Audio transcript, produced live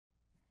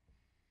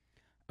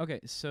Okay,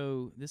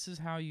 so this is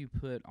how you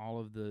put all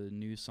of the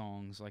new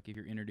songs. Like if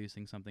you're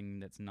introducing something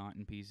that's not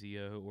in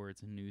PCO or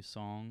it's a new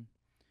song,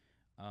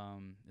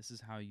 this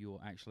is how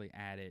you'll actually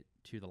add it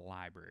to the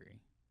library.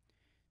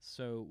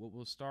 So what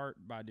we'll start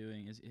by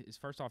doing is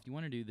first off, you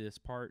want to do this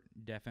part.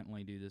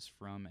 Definitely do this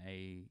from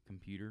a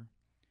computer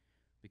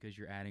because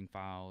you're adding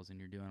files and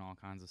you're doing all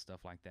kinds of stuff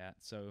like that.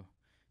 So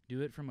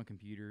do it from a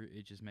computer.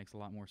 It just makes a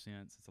lot more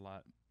sense. It's a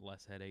lot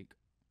less headache.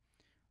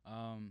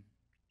 Um,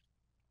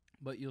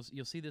 but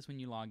you'll see this when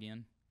you log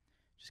in.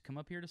 Just come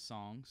up here to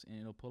songs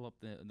and it'll pull up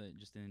the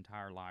just an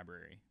entire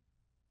library.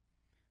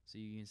 So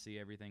you can see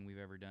everything we've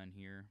ever done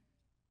here.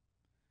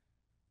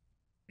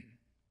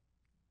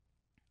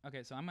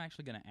 Okay, so I'm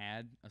actually going to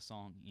add a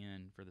song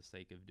in for the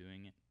sake of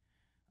doing it.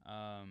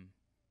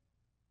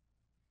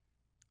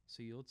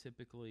 So you'll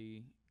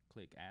typically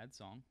click Add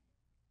Song.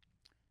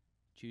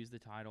 Choose the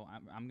title.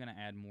 I'm going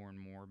to add More and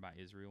More by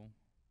Israel.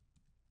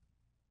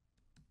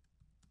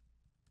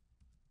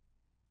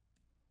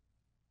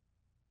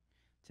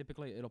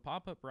 Typically, it'll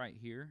pop up right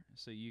here,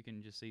 so you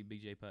can just see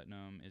BJ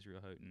Putnam, Israel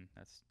Houghton.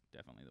 That's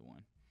definitely the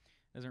one.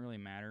 Doesn't really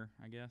matter,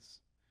 I guess.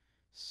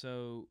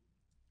 So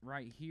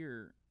right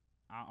here,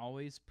 I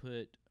always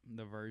put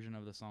the version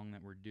of the song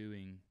that we're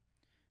doing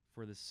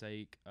for the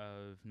sake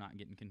of not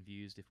getting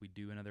confused if we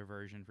do another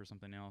version for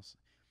something else.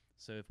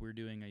 So if we're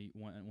doing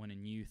one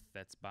in youth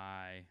that's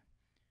by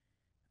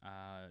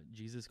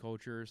Jesus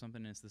Culture or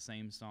something, and it's the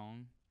same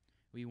song,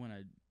 we want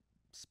to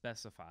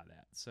specify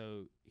that.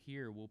 So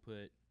here we'll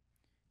put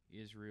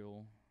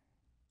Israel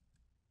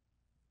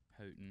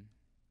Houghton.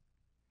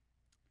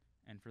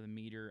 And for the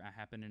meter, I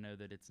happen to know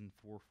that it's in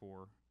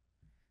 4/4.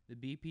 The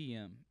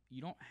BPM,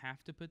 you don't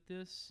have to put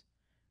this,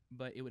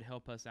 but it would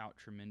help us out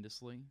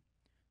tremendously.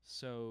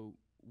 So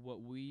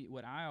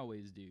what I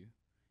always do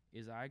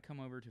is I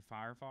come over to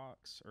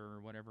Firefox or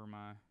whatever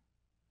my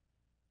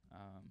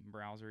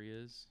browser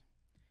is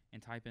and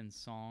type in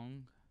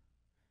song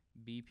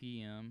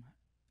BPM,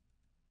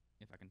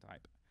 if I can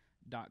type,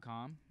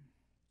 .com.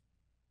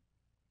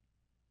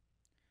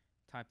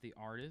 Type the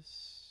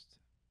artist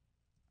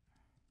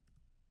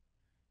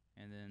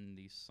and then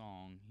the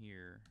song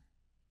here.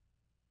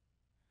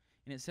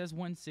 And it says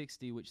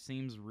 160, which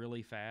seems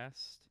really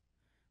fast.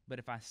 But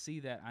if I see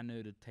that, I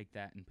know to take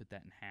that and put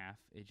that in half.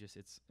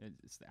 It's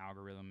the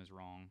algorithm is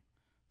wrong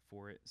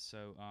for it.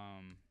 So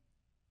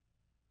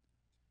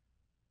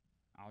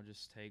I'll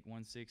just take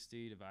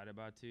 160 divided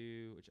by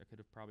 2, which I could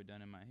have probably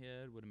done in my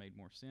head. Would have made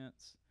more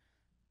sense.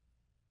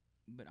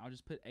 But I'll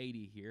just put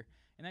 80 here.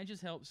 And that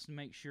just helps to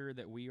make sure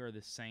that we are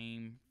the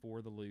same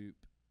for the loop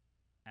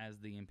as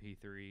the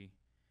MP3.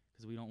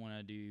 Because we don't want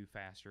to do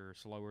faster or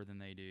slower than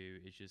they do.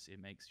 It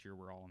makes sure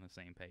we're all on the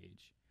same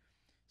page.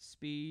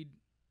 Speed,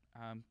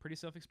 pretty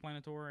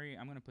self-explanatory.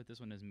 I'm going to put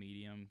this one as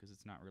medium because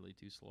it's not really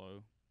too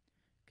slow.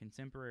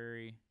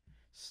 Contemporary,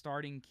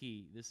 starting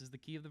key. This is the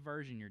key of the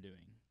version you're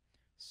doing.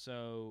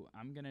 So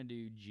I'm going to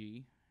do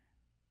G.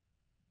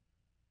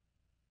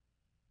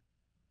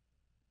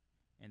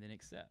 And then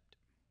accept.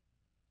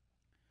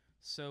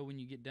 So when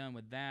you get done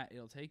with that,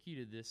 it'll take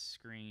you to this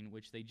screen,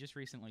 which they just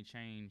recently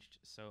changed,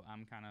 so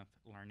I'm kind of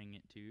learning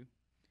it too.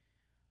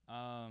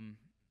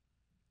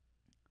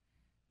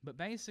 But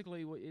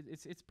basically,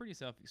 it's pretty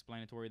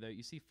self-explanatory, though.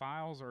 You see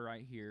files are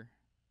right here,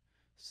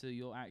 so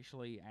you'll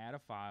actually add a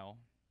file,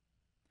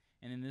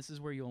 and then this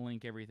is where you'll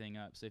link everything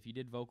up. So if you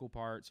did vocal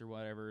parts or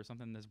whatever,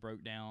 something that's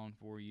broke down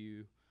for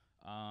you,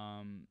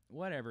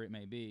 whatever it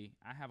may be,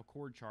 I have a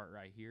chord chart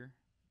right here.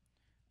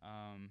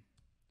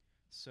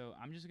 So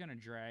I'm just going to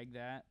drag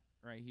that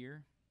right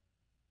here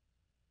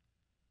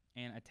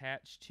and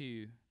attach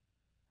to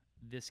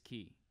this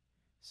key.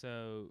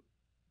 So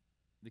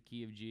the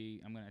key of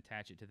G, I'm going to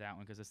attach it to that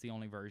one because that's the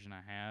only version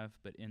I have.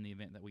 But in the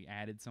event that we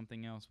added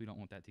something else, we don't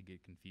want that to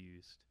get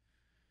confused.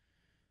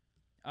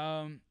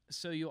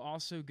 So you'll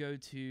also go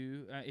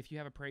to, if you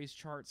have a Praise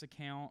Charts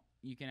account,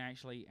 you can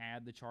actually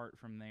add the chart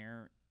from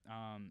there.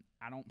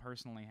 I don't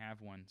personally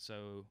have one,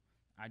 so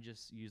I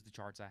just use the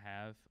charts I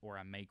have, or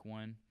I make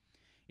one.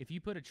 If you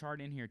put a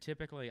chart in here,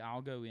 typically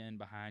I'll go in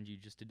behind you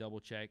just to double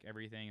check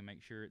everything and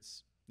make sure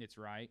it's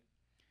right.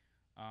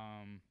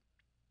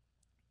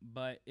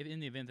 But if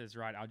in the event that it's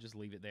right, I'll just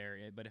leave it there.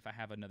 But if I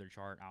have another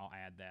chart, I'll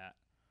add that.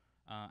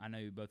 I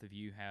know both of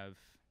you have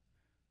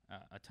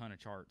a ton of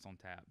charts on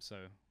tap,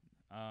 so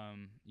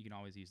you can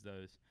always use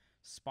those.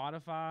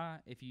 Spotify,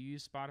 if you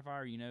use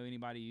Spotify or you know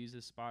anybody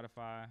uses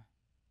Spotify,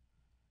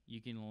 you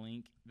can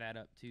link that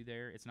up to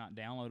there. It's not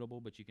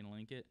downloadable, but you can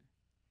link it.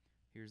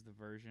 Here's the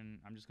version.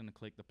 I'm just going to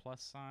click the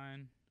plus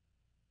sign.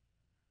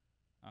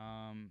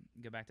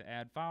 Go back to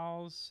add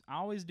files. I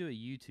always do a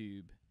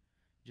YouTube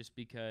just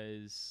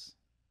because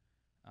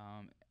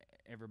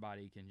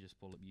everybody can just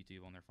pull up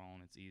YouTube on their phone.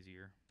 It's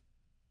easier.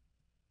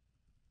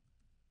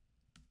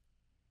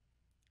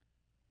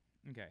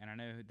 Okay, and I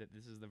know that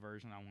this is the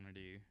version I want to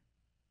do.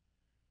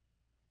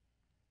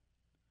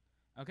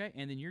 Okay,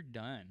 and then you're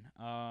done.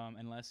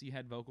 Unless you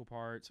had vocal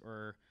parts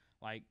or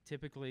like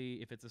typically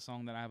if it's a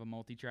song that I have a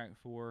multi-track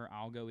for,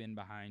 I'll go in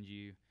behind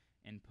you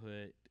and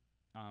put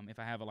If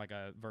I have like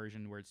a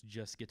version where it's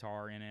just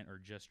guitar in it, or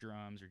just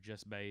drums, or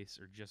just bass,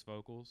 or just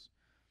vocals,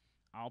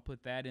 I'll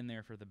put that in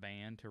there for the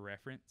band to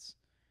reference.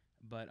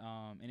 But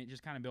and it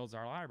just kind of builds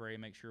our library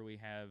and make sure we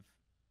have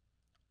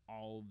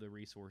all the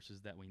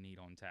resources that we need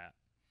on tap.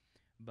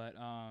 But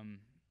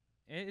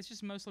it's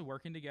just mostly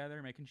working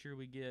together, making sure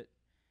we get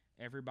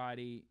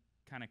everybody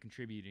kind of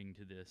contributing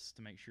to this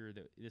to make sure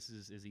that this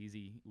is as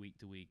easy week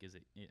to week as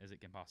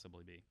it can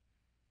possibly be.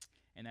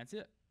 And that's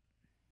it.